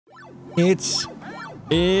It's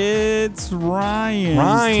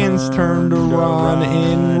Ryan's turn to run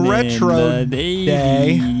in Retro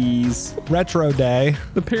Day. Retro Day.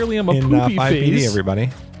 Apparently, I'm a in poopy FivePD, face. Everybody.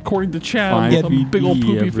 According to Chad, I'm a big old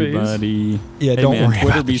poopy everybody. face. Yeah, Hey, don't man, worry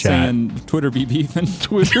Twitter about be the chat. saying Twitter be beefing.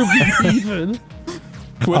 Twitter be beefing.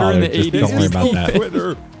 Twitter in the just 80s. don't worry about that.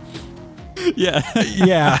 Twitter. Yeah.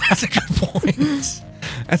 Yeah, that's a good point.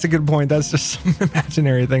 That's a good point. That's just some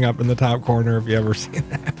imaginary thing up in the top corner if you ever seen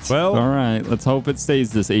that. Well, all right. Let's hope it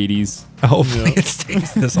stays this 80s. Hopefully it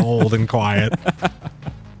stays this old and quiet.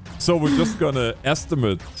 So we're just gonna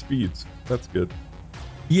estimate speeds. That's good.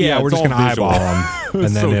 Yeah, we're it's just all gonna visual. eyeball them,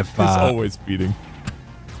 and then So if it's always speeding.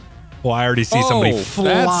 well, I already see somebody that's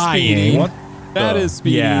flying. speeding. What? That is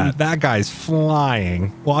speeding. Yeah, that guy's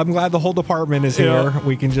flying. Well, I'm glad the whole department is here.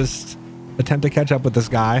 We can just attempt to catch up with this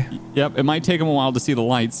guy. Yep. It might take him a while to see the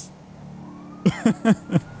lights.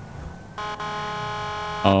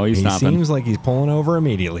 Oh, he's He stopping. seems like he's pulling over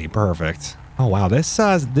immediately. Perfect. Oh wow, this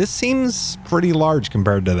seems pretty large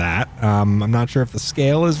compared to that. I'm not sure if the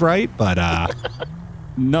scale is right, but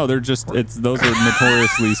No, they're just, those are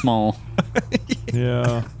notoriously small.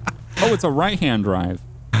 Yeah. Oh, it's a right-hand drive.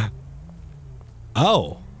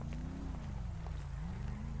 oh,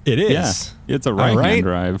 it is. Yeah, it's a right-hand right.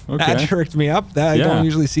 drive. Okay. That tricked me up. I Yeah. don't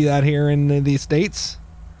usually see that here in the States.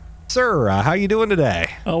 Sir, how you doing today?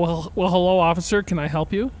 Oh, well, hello, officer. Can I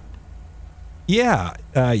help you? Yeah,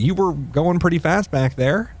 you were going pretty fast back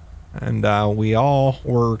there, and we all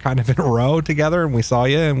were kind of in a row together, and we saw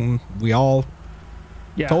you, and we all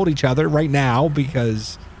told each other right now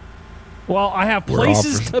because Well, I have We're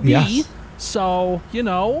places off- to be, yes. so, you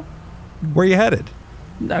know, where you headed?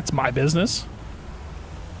 that's my business.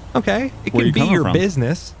 Okay, it Where can you be coming your from?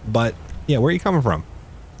 business, but yeah, where are you coming from?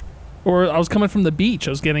 Or I was coming from the beach.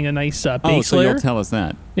 I was getting a nice Oh, base so layer. you'll tell us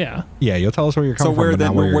that. Yeah. Yeah, you'll tell us where you're So coming where from, but then?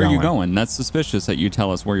 not where Where you're are you going. going? That's suspicious that you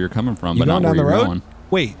tell us where you're coming from, You but going not down where the you're road? going.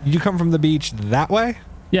 Wait, you come from the beach that way?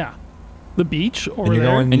 Yeah. The beach over And you're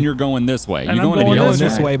there. going- And you're going this way. And You're I'm going, going to the You're other going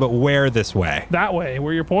this this way. way, but where this way? that way,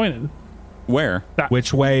 where you're pointed. Where?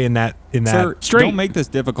 Which way in that? Sir, Straight. don't make this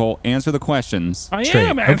difficult. Answer the questions. I Straight.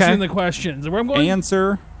 am answering Okay. the questions. Where I'm going?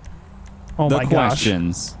 Answer Oh the my gosh.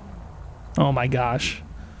 questions. Oh my gosh.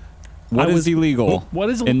 What I is was- illegal What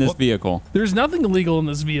is in this what- vehicle? There's nothing illegal in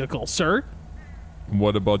this vehicle, sir.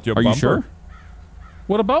 What about your Are bumper? you sure?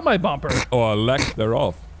 What about my bumper? Or a lack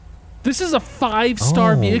thereof? This is a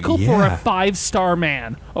 5-star Oh, vehicle for yeah. a 5-star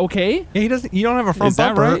man. Okay? Yeah, he doesn't. You don't have a front Is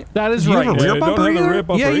that bumper. right? That is Do you right. have a Yeah, rear you bumper don't have a either? rear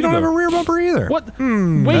bumper Yeah, you don't have either. a rear bumper either. What?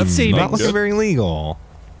 Weight That's savings. Not looking good. very legal.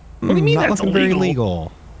 What do you mean not that's looking very illegal?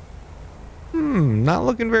 legal. Not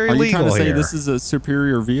looking very Are you legal trying to say here. this is a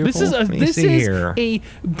superior vehicle? This is me see here. a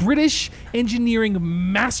British engineering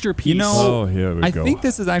masterpiece. You know, Oh, here we I go. think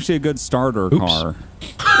this is actually a good starter Oops. car.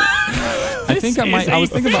 I think I might. This I was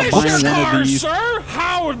is a thinking about finisher buying one car, of these. Sir,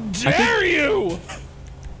 how dare you?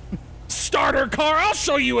 Starter car. I'll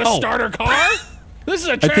show you a starter car. This is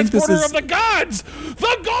a think this transporter is- of the gods,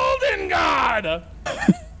 the golden god.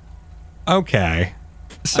 Okay,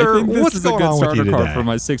 I sir. think this What's is a going good on with you starter car today? for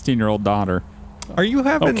my 16-year-old daughter. Are you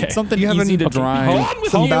having Okay. Something you having easy to Hold drive. on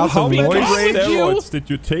with Some you. bouts How of many noise Hold on with you. steroids did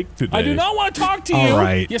you take today? I do not want to talk to you. All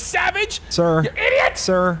right. You savage. Sir, You idiot.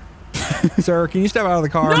 sir, sir? Can you step out of the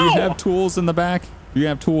car? No. Do you have tools in the back? Do you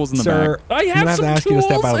have tools in the Sir, back? I I'm have gonna have some to ask tools. you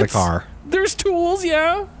to step out of the It's- car. There's tools,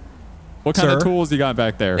 yeah. What kind of Sir? tools you got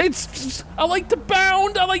back there? It's I like to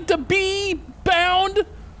bound. I like to be bound.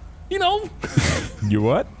 You know You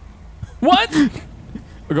what? what?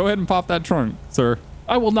 Go ahead and pop that trunk, sir.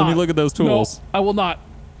 I will not. Let me look at those tools. No, I will not.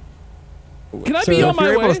 Can I Sir, be on if my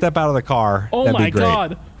you're able way? to step out of the car, Oh that'd my be great.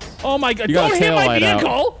 god. Oh my god. You got Don't a hit tail my light out.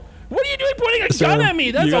 vehicle. What are you doing pointing a Sir, gun at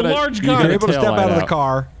me? That's you a gotta- large you gun. If you're able to Tail step light out of the out.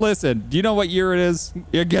 car. Listen, do you know what year it is?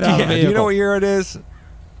 Yeah, get out of the Yeah, vehicle. do you know what year it is?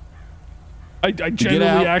 I generally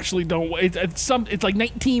out. actually don't. It's like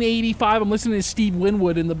 1985. I'm listening to Steve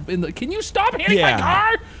Winwood in the. Can you stop hitting Yeah. my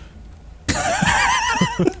car?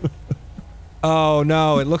 Oh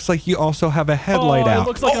no! It looks like you also have a headlight Oh, out. it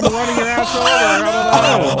looks like I'm running your ass over.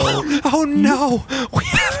 I don't know. Oh no! We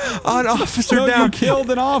have an officer No, down. you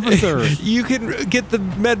killed an officer. You can get the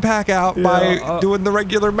med pack out by doing the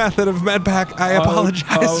regular method of med pack. I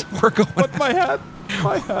apologize. We're going. But my hat.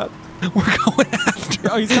 My hat. We're going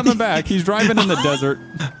after. Oh, he's coming back. He's driving in the desert.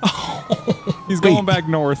 He's going Wait. back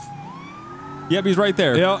north. Yep, he's right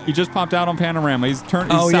there. Yeah. He just popped out on Panorama. He's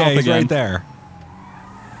turned. He's Oh south yeah, he's again. right there.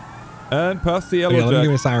 And past the yellow Okay, let me get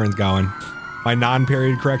my jack. sirens going. My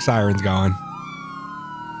non-period correct sirens going.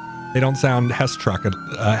 They don't sound Hess truck toy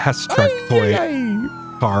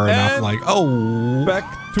car enough. And Like oh, Back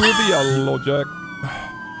to the yellow jack.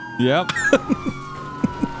 Yep.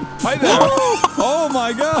 Hi there. Oh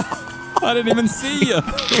my god. I didn't even see you.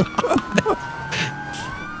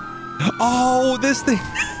 Oh, this thing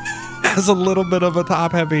has a little bit of a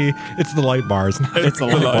top heavy. It's the light bars. It's a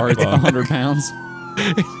light bar. It's 100 pounds.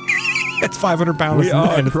 It's 500 pounds We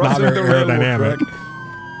are and it's not crossing very the railroad aerodynamic. track.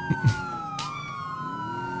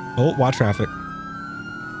 Oh, watch traffic.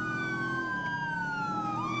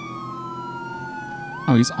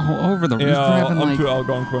 Oh, he's all over the roof. Yeah, Driving onto like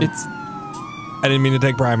Algonquin. it's. I didn't mean to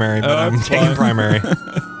take primary, but I'm That's taking fine. primary.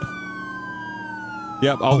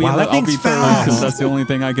 Yep, I'll be wow, that I'll be thing's third fast. because that's the only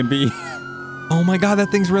thing I can be. Oh my God, that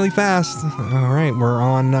thing's really fast. All right, we're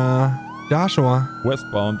on Joshua.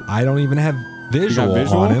 Westbound. I don't even have visual,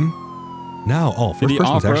 visual? on him. No. Oh, Did first he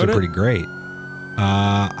person's off-road actually it? pretty great.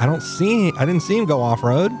 I didn't see him go off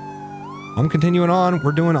road. I'm continuing on.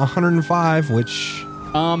 We're doing 105, which.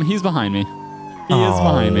 He's behind me. He is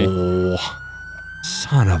behind me.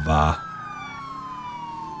 Son of a.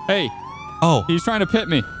 Hey, Oh. he's trying to pit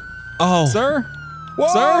me. Oh. Sir? Whoa!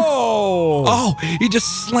 Sir? Oh, he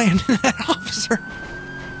just slammed that officer.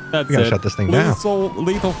 That's We gotta it. shut this thing down.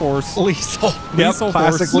 Lethal force. Lethal. Lethal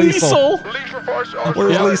classic force. lethal. Lethal.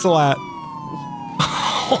 Where's Yep. Liesel at?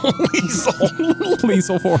 Oh, Liesel.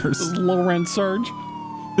 Lethal force. Low-rent surge.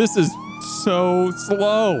 This is so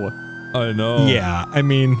slow. I know. Yeah, I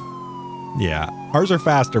mean, yeah. Ours are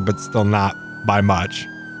faster, but still not by much.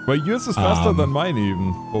 But yours is faster than mine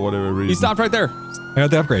even, for whatever reason. He stopped right there. I got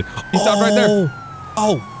the upgrade. He stopped right there.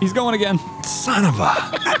 Oh, He's going again. son of a.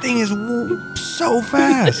 That thing is so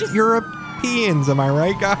fast. Europeans, am I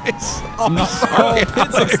right, guys? Oh, No, sorry.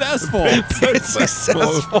 it's successful. It's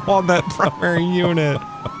successful on that primary unit.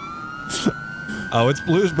 Oh, it's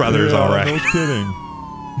Blues Brothers, Yeah, all right. No kidding.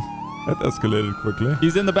 That escalated quickly.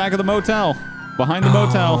 He's in the back of the motel. Behind the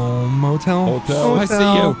motel. Oh, motel. Hotel. I see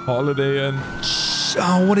you. Holiday Inn.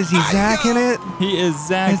 Oh, what is he, zacking it? He is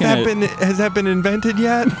zacking Has that been invented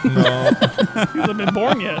yet? No. He hasn't been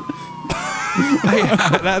born yet.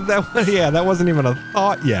 that wasn't even a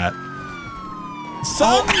thought yet.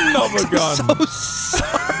 Son of a gun. So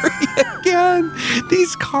sorry again.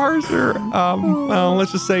 These cars are, well,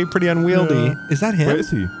 let's just say pretty unwieldy. Yeah. Is that him? Where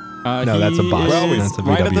is he? No, that's a bus. Is That's a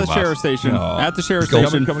right at VW the bus. sheriff station. No. At the sheriff Coming,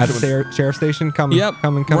 station. coming. At the sheriff station? Coming. Yep.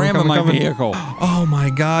 Coming. Ramming my coming. vehicle. Oh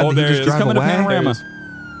my God. Oh, Did there he he just is. drive Coming to away? Panorama.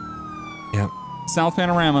 Yep. South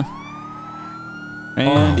Panorama.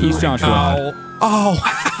 And East Joshua. Ow. Oh,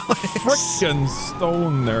 Frickin'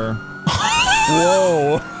 stone there.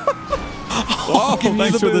 Whoa. Oh, give me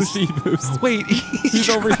thanks the for the boost. speed boost. wait. He's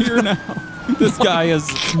over here now. This guy is.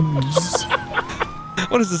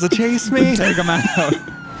 What is this, a chase me? Take him out.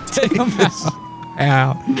 Take him out.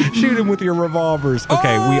 Out. Shoot him with your revolvers.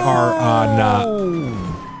 Okay, we are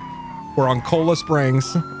on, we're on Cola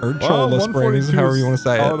Springs, or Chola Springs, 142 however you want to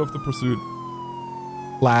say out it. of the pursuit.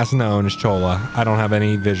 Last known is Chola. I don't have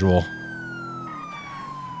any visual.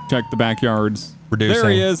 Check the backyards. Reducing.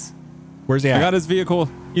 There he is. Where's he I at? got his vehicle.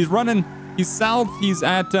 He's running. He's south. He's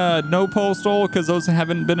at no postal because those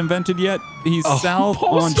haven't been invented yet. He's south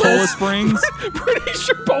on Postals? Chola Springs. Pretty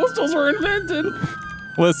sure postals were invented.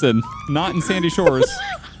 Listen, not in Sandy Shores.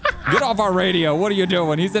 Get off our radio. What are you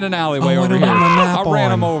doing? He's in an alleyway I over don't here. have my map I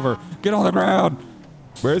ran him on. over. Get on the ground.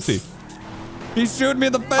 Where is he? He's shooting me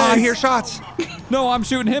in the face. I hear shots. No, I'm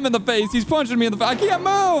shooting him in the face. He's punching me in the face. I can't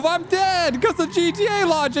move. I'm dead because of GTA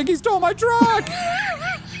logic. He stole my truck.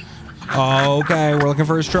 Oh, okay, we're looking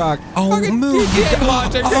for his truck. Oh, Fucking move. GTA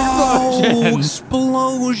logic. Oh, Explosion.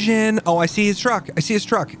 explosion. Oh, I see his truck. It's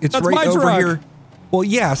That's right my over truck. here. Well,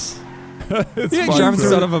 yes. It's You driving through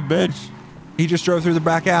son of a bitch. He just drove through the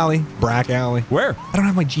back alley. Brack alley. Where? I don't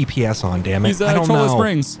have my GPS on, damn it. He's I don't Chola know.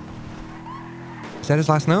 Springs. Is that his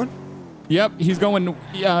last known? Yep, he's going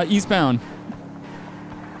eastbound.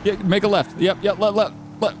 Yeah, make a left. Yep, left.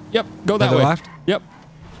 Yep, go that Another way. left? Yep.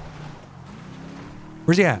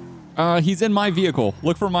 Where's he at? He's in my vehicle.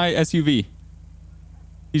 Look for my SUV.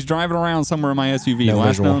 He's driving around somewhere in my SUV. No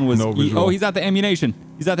Last visual. known was No visual. oh, he's at the ammunition.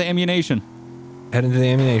 He's at the ammunition. Heading to the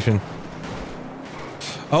ammunition.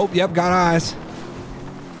 Oh, yep, got eyes.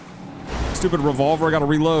 Stupid revolver. I got to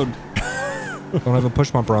reload. Don't have a push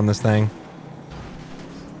bumper on this thing.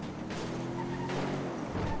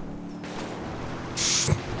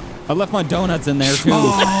 I left my donuts in there too.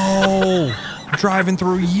 Oh, driving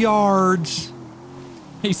through yards.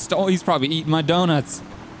 He's probably eating my donuts.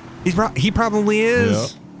 He probably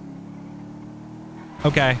is.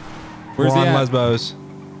 Okay. Where's we're he on at? Lesbos.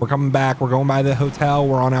 We're coming back. We're going by the hotel.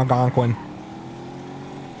 We're on Algonquin.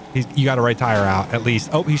 You got a right tire out, at least.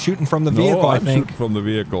 Oh, he's shooting from the vehicle, No, I I'm think. shooting from the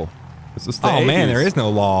vehicle. This is the Oh, 80s. man, there is no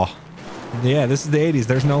law. Yeah, this is the 80s.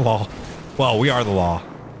 There's no law. Well, we are the law.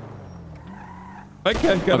 I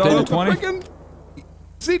can't get Updated out of 20? the freaking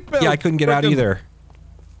seatbelt. Yeah, I couldn't get out either.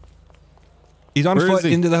 He's on Where foot is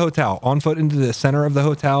he? into the hotel. On foot into the center of the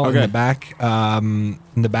hotel. Okay. In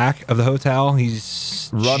the back of the hotel. He's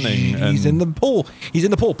running. He's in the pool. He's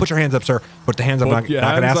in the pool. Put your hands up, sir. Put the hands up. Put Not your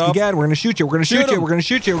gonna hands ask up. again. We're gonna shoot you. We're gonna shoot Shoot you. him. We're gonna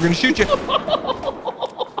shoot you. We're gonna shoot you.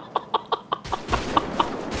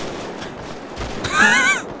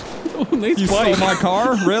 Nice You bike. stole my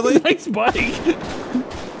car? Really? Nice bike.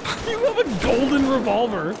 You have a golden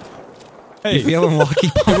revolver. Hey, You feeling lucky?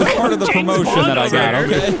 it was part of the James promotion Bond that I over got,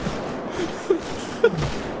 here.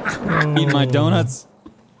 okay? Eat my donuts.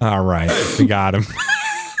 All right, we got him.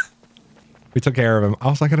 We took care of him.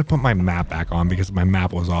 Also, I got to put my map back on because my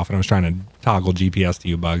map was off, and I was trying to toggle GPS to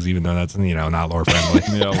you, Bugs, even though that's not lore friendly,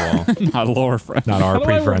 Yeah, well. Not lore friend. not do I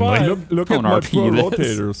RP friendly. revive? Look Don't at my RP pro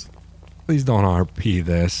this. rotators. Please don't RP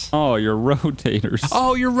this. Oh, your rotators.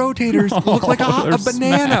 Oh, your rotators look like they're a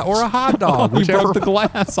banana or a hot dog. You Whichever. broke the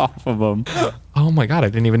glass off of them. Oh my god, I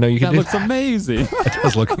didn't even know you could That do looks that. amazing. It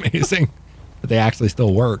does look amazing. But they actually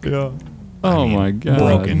still work. Yeah. Oh mean, my god.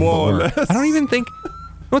 Broken. More or but work. less. I don't even think.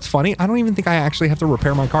 What's funny? I don't even think I actually have to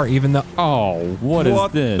repair my car, even though. Oh, what is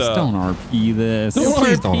What this? the- Don't RP this. Don't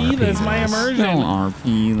Please don't RP RP this, my this. immersion. Don't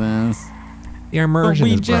RP this. The immersion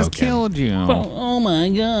we is just broken. killed you. Oh my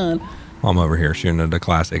god. I'm over here shooting at a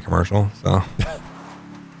Class A commercial, so.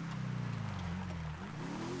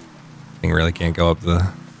 Thing really can't go up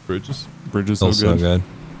the Bridges. Bridge is hill so good.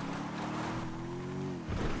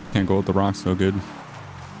 Can't go with the rocks so good.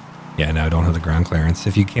 Yeah, no, I don't have the ground clearance.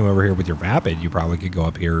 If you came over here with your Vapid, you probably could go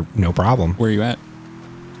up here, no problem. Where are you at?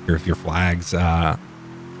 Or if your flags, we're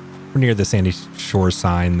near the Sandy Shores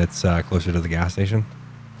sign that's closer to the gas station.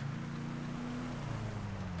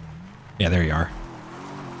 Yeah, there you are.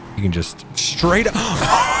 You can just straight up.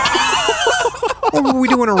 Were we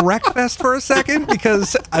doing a wreck fest for a second?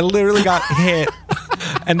 Because I literally got hit,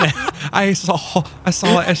 and then I saw a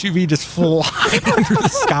SUV just fly through the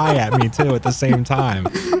sky at me too at the same time.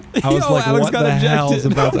 I was Yo, like, Alex "What got the hell is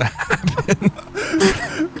ejected. about to happen?"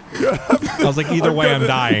 I was like, "Either way, I'm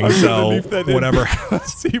dying." I'm So gonna leave that in whatever.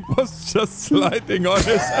 because he was just sliding on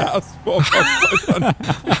his ass for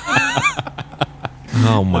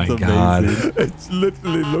Oh my That's god. amazing. It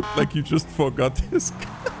literally looked like you just forgot his.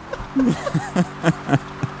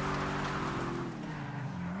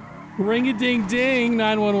 Ring a ding ding.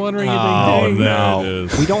 911 ring a Oh ding ding. no, There it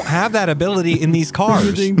is. we don't have that ability in these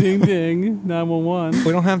cars. Ding ding ding. 911.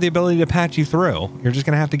 We don't have the ability to patch you through. You're just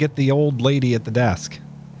gonna have to get the old lady at the desk.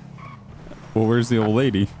 Well, where's the old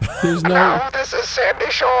lady? There's no. Hello, this is Sandy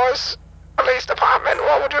Shores Police Department.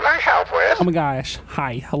 What would you like help with? Oh my gosh.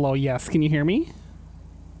 Hi. Hello. Yes. Can you hear me?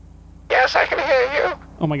 Yes, I can hear you.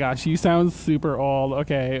 Oh my gosh. You sound super old.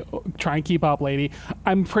 Okay. Try and keep up, lady.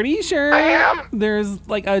 I'm pretty sure I am. there's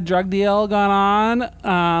like a drug deal going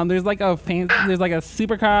on. There's like a there's like a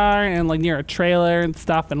supercar and like near a trailer and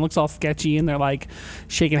stuff, and it looks all sketchy, and they're like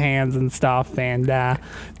shaking hands and stuff, and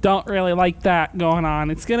don't really like that going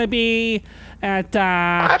on. It's gonna be at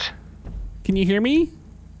What? can you hear me?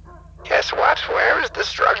 Yes, what? Where is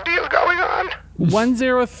this drug deal going on?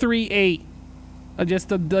 1038.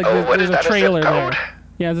 Just like Oh, what there's is a that, a zip trailer code? there.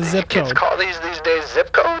 Yeah, there's a zip Kids code. call these days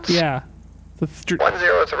zip codes? Yeah.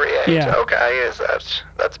 1038. Yeah. Okay,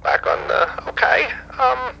 that's back on the okay.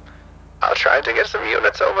 I'll try to get some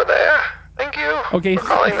units over there. Thank you. Okay, for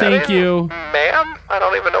calling that thank in. you. Ma'am, I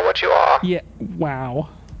don't even know what you are. Yeah. Wow.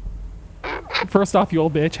 First off, you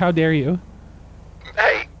old bitch, how dare you?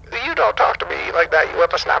 Hey, you don't talk to me like that, you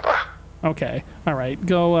whippersnapper. Okay. All right.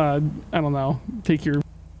 Go. I don't know. Take your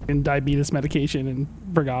diabetes medication and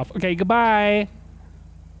frig off. Okay. Goodbye.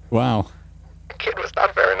 Wow. The kid was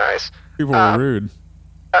not very nice. People were rude.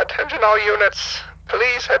 Attention all units.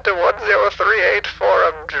 Please head to 1038 for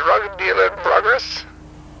a drug deal in progress.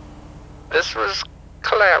 This was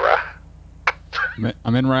Clara.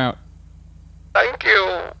 I'm en route. Thank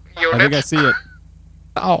you, unit. I think I see it.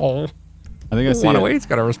 Oh, I think I see it. 108's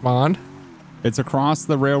got to respond. It's across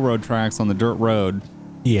the railroad tracks on the dirt road.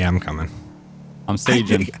 Yeah, I'm coming. I'm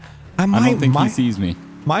staging. I I don't think he sees me.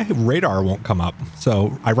 My radar won't come up.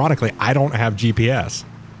 So, ironically, I don't have GPS.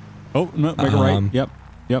 Oh, no, make it right. Yep.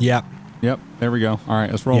 Yep. Yep. There we go. All right,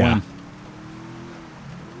 let's roll Yeah. in.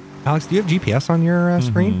 Alex, do you have GPS on your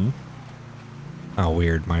screen? Oh,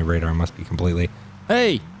 weird. My radar must be completely.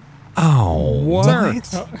 Hey, Oh, what?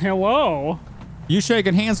 Hello. you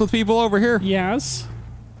shaking hands with people over here? Yes.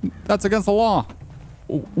 That's against the law.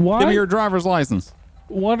 What? Give me your driver's license.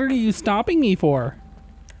 What are you stopping me for?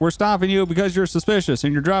 We're stopping you because you're suspicious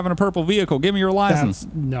and you're driving a purple vehicle. Give me your license.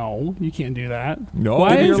 No, you can't do that. No, Why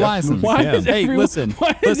Give me is your it- license. Why can. is Hey, everyone, listen,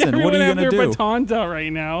 why does listen, what are everyone you have gonna their do? batons out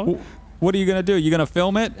right now? What are you gonna do? You gonna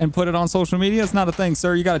film it and put it on social media? It's not a thing,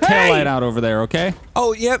 sir. You got a tail light out over there, okay?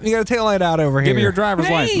 Oh, yep. You got a tail light out over here. Give me your driver's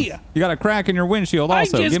license. You got a crack in your windshield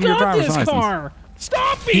also. I just Give me your got driver's this license. car.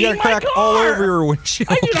 Stop being You got a crack my car. all over your windshield.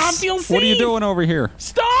 I do not feel safe. What are you doing over here?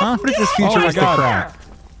 Stop. Huh? What is this Get off my futuristic car. crap?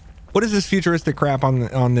 What is this futuristic crap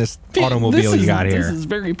on this automobile you got here? This is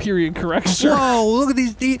very period correct, sir. Whoa! Look at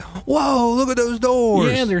these. Whoa! Look at those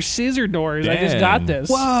doors. Yeah, they're scissor doors. I just got this.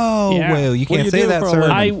 Whoa! Yeah. Well, you What do can't you say do that, for a sir.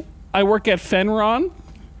 living? I work at Fenron.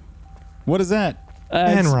 What is that?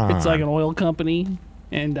 Fenron. It's like an oil company,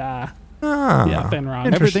 and yeah, Fenron.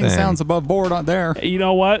 Everything Interesting. sounds above board on there. You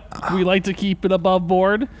know what? We like to keep it above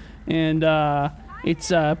board, and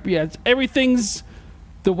it's everything's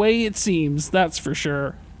the way it seems. That's for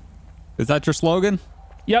sure. Is that your slogan?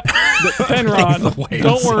 Yep, Fenron.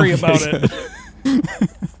 Don't worry about it.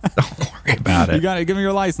 Don't worry about it. You got to give me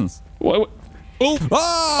your license.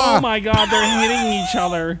 Oh my God, they're hitting each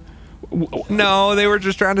other. No, they were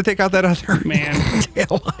just trying to take out that other Man.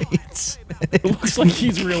 taillights. It looks like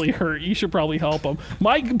he's really hurt. You should probably help him.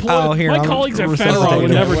 My here, I'm colleagues at Fenron resuscitating would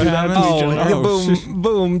him. never What do that happened? to each Oh, other. boom,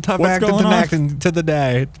 boom, tough What's acting going to on? acting to the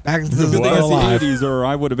day. Back to the Good thing it's the alive. 80s, or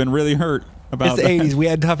I would have been really hurt about It's the that. 80s. We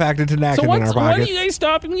had tough acting to So acting in our what pocket. are you guys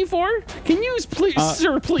stopping me for? Can you please,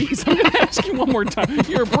 sir, please? I'm gonna ask you one more time.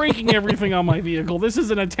 You're breaking everything on my vehicle. This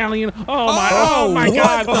is an Italian. Oh my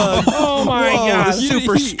God! Oh my Whoa, God!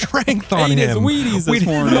 super strength on ate his him. Wheaties this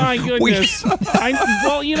morning. My goodness.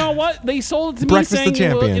 Well, you know what? They sold it to me Breakfast of saying it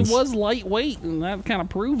Champions. was lightlight, and that kind of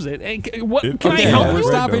proves it. Hey, what? Can I Okay, help we're you?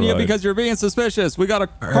 stopping you Right. because you're being suspicious. We got a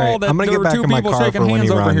All call right, that I'm gonna there get were back two in my people car shaking for when hands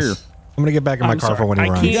he over runs. here. I'm gonna get back in my I'm car sorry. for when he I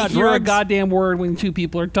runs. can't got hear a drugs? goddamn word when two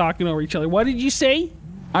people are talking over each other. What did you say?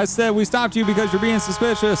 I said we stopped you because you're being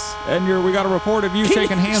suspicious, and we got a report of you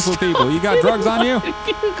shaking hands with people. You got drugs on you?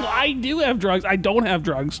 I do have drugs. I don't have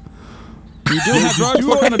drugs. You do have drugs?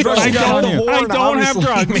 What kind of drugs you got on you? I don't have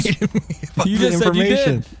drugs. You just said you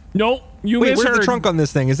did. Nope. You Wait, misheard. where's the trunk on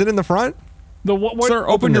this thing? Is it in the front? The what? Sir,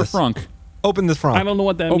 open your this. frunk. Open the front. I don't know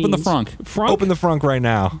what that means. Open the frunk. Frunk? Open the front right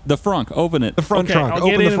now. The frunk. Open it. The front Okay, trunk. I'll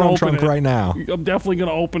get Open in the and front open trunk it. right now. I'm definitely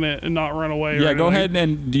gonna open it and not run away. or Yeah, go anything. ahead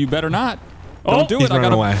and you better not. Oh, Don't do He's it. I running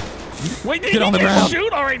gotta away. Wait, did Get he on the just ground.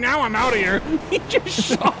 shoot? All right, now I'm out of here. He just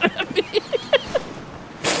shot at me.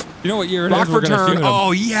 You know what year it is? We're Rockford gonna shoot turn. him.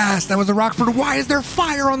 Oh yes, that was a Rockford. Why is there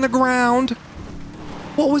fire on the ground?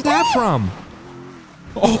 What was that from?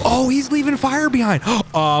 Oh, he's leaving fire behind.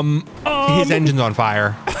 His engine's on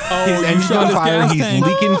fire. His engine's shot on his fire. gas He's tank.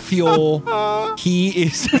 leaking fuel. He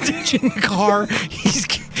is ditching the car.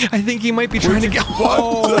 I think he might be trying to get.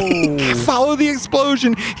 Follow the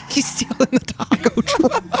explosion. He's stealing the taco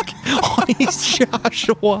truck on East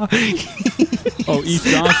Joshua. Oh, East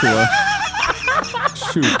Joshua.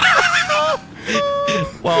 Shoot.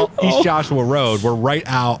 Well, East Joshua Road.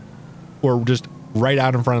 We're just right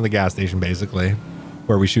out in front of the gas station, basically,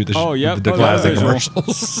 where we shoot the that classic visual.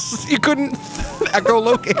 commercials. You couldn't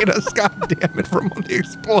echolocate us, God damn it, from the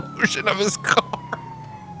explosion of his car.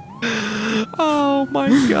 Oh my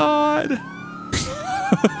God.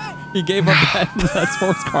 He gave up that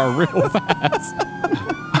sports car real fast.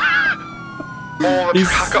 He's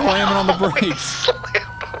slamming on the brakes. Slammed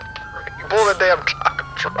on the brake. Pull the damn taco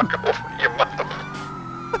truck over, you mother.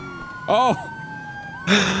 Oh,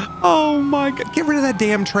 Oh my God. Get rid of that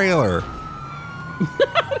damn trailer. You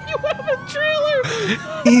have a trailer.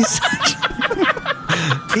 He's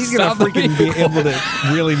gonna Stop the freaking be vehicle. able to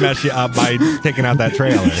really mess you up by taking out that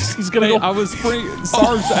trailer. He's gonna hey, go. I was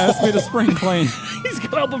Sarge asked me to spring clean. He's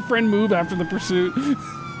gonna help a friend move after the pursuit.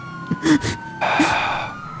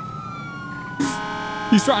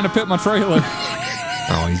 He's trying to pit my trailer.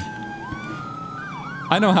 Oh, he's.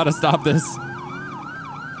 I know how to stop this.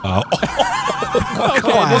 Oh. Okay, it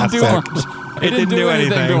didn't do Classic. much. It didn't do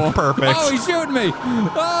anything. to him. Perfect. Oh, he's shooting me.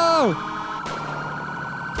 Oh.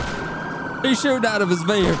 He's shooting out of his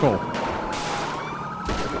vehicle.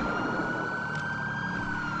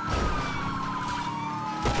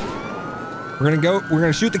 We're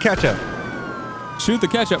gonna shoot the ketchup. Shoot the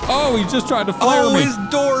ketchup. Oh, he just tried to flare Oh, me. his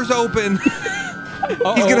door's open. He's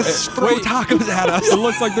gonna throw tacos at us. It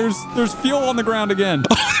looks like there's fuel on the ground again.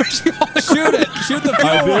 There's fuel on the Shoot it. Shoot the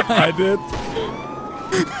fuel. I did.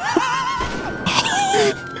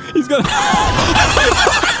 He's gonna.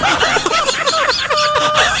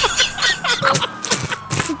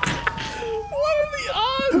 What are the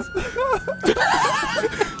odds?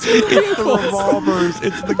 It's the revolvers.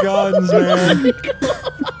 It's the guns, man.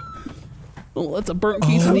 Oh, that's a burnt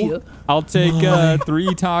quesadilla. I'll take 3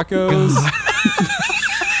 tacos.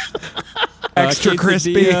 Extra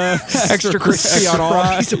crispy. quesadilla, Extra crispy on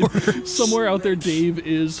all these orders. Somewhere out there, Dave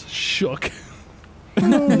is shook.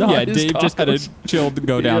 No, Yeah, his Dave just had a tacos. chill to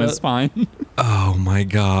go down his spine. Oh my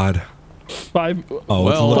God. Five. Oh, it's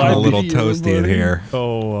Well, looking a little FivePD, toasty in everybody. here.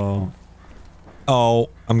 Oh, Oh,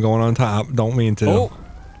 I'm going on top. Don't mean to. Oh,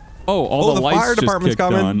 all the the lights fire just department's kicked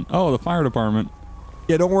coming. on. Oh, the fire department.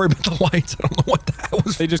 Yeah, don't worry about the lights. I don't know what that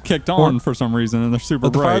was. They just kicked on for some reason, and they're super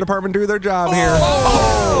Let the fire bright. department do their job here.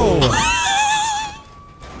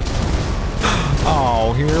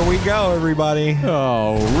 Oh, here we go, everybody.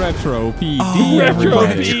 Oh, RetroPD.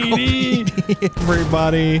 RetroPD.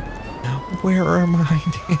 Everybody. Where am I?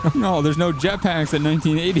 Damn. No, there's no jetpacks in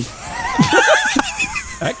 1980.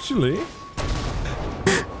 actually,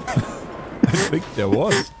 I think there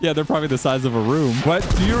was. Yeah, they're probably the size of a room. What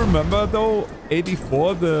do you remember though?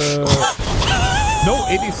 84, no,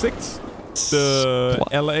 86, the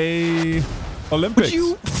LA Olympics. Would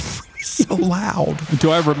you so loud?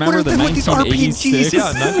 Do I remember What the are they with these 1986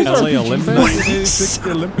 RPGs? Yeah, LA Olympics? 1986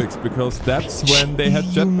 the Olympics, because that's when they had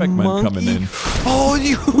Jetpack Man coming in. Oh,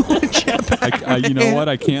 you jetpack. You know what?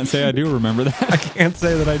 I can't say I do remember that. I can't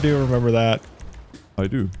say that I do remember that. I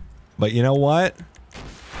do. But you know what?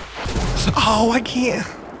 Oh, I can't.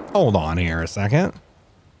 Hold on here a second.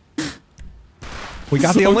 We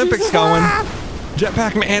got the Olympics going.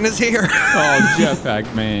 Jetpack Man is here. Oh,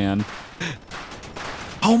 Jetpack Man.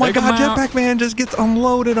 Oh my Take him God, out. Jetpack Man just gets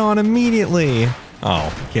unloaded on immediately.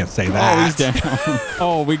 Oh, can't say that. Oh, he's down.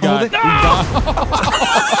 Oh, we got.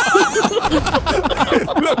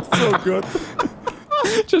 Looks so good.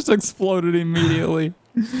 Just exploded immediately.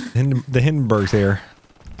 The Hindenburg's here.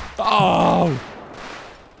 Oh.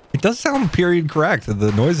 It does sound period correct,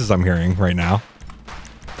 the noises I'm hearing right now.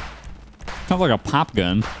 Sounds like a pop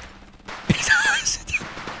gun.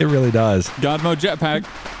 It really does. God mode jetpack.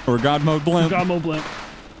 Or God mode blimp. Gummo blimp.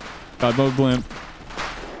 God mode blimp.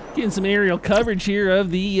 Getting some aerial coverage here of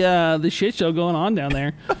the shit show going on down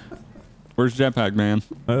there. Where's Jetpack Man?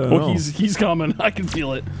 I don't Oh, know. he's coming. I can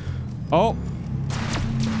feel it. Oh.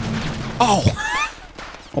 Oh,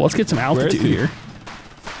 Well, let's get some altitude he? here.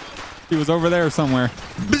 He was over there somewhere.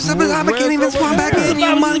 I can't even spawn back in,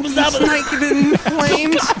 you monkey snaking in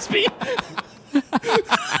flames. Cosby.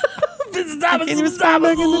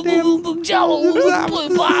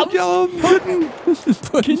 Jello pudding.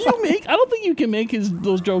 Can you make? I don't think you can make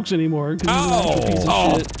those jokes anymore. 'Cause he's an actual piece of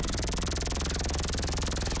shit.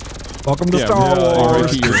 Welcome to Yeah, Star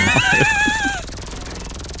Wars. RIP your-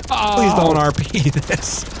 Please don't RP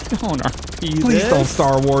this. Don't RP Please this. don't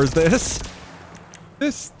Star Wars this.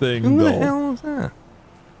 This thing Who the though. hell is that?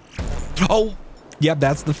 Oh, yep,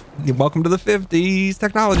 that's the welcome to the 50s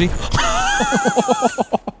technology.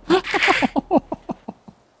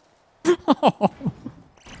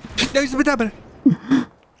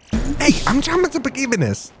 Hey, I'm trying to forgive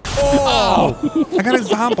this. Oh, I gotta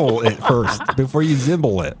zomble it first before you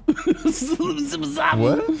zimble it.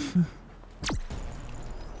 What?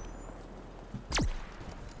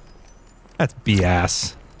 That's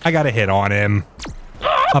BS. I gotta hit on him.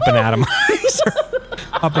 Up and atomizer.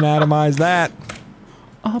 Up and atomize that.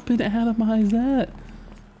 Up and atomize that.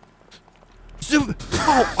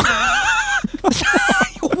 Oh.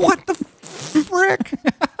 What the frick?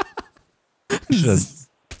 Just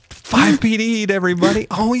 5PD'd everybody.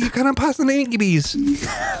 Oh, you kind of passing the incubies.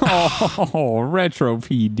 Oh,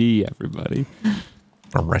 RetroPD, everybody.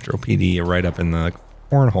 A RetroPD right up in the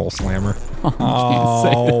cornhole slammer.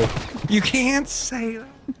 Oh, You can't say that.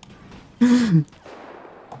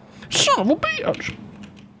 Son of a bitch.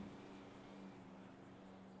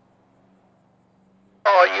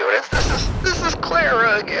 Oh, units, this is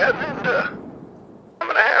Clara again, and I'm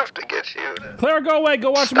gonna have to get you to Clara, go away. Go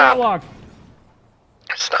watch Stop. Matlock.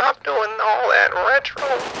 stop doing all that retro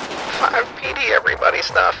 5PD everybody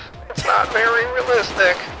stuff. It's not very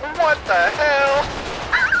realistic. What the hell?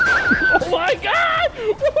 Oh my God!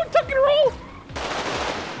 Tuck and roll.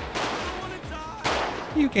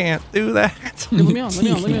 You can't do that. Let me on. Let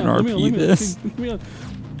me on. Let me on. Let me on. Let me on. this. Let me on.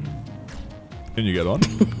 Can you get on?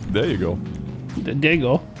 There you go. There you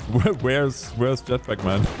go. Where's Jetpack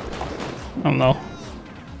Man? I don't know.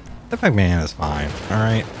 Jetpack Man is fine. All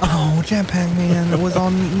right. Oh, Jetpack Man was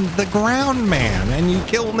on the ground, man, and you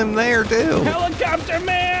killed him there too. Helicopter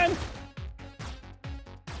man.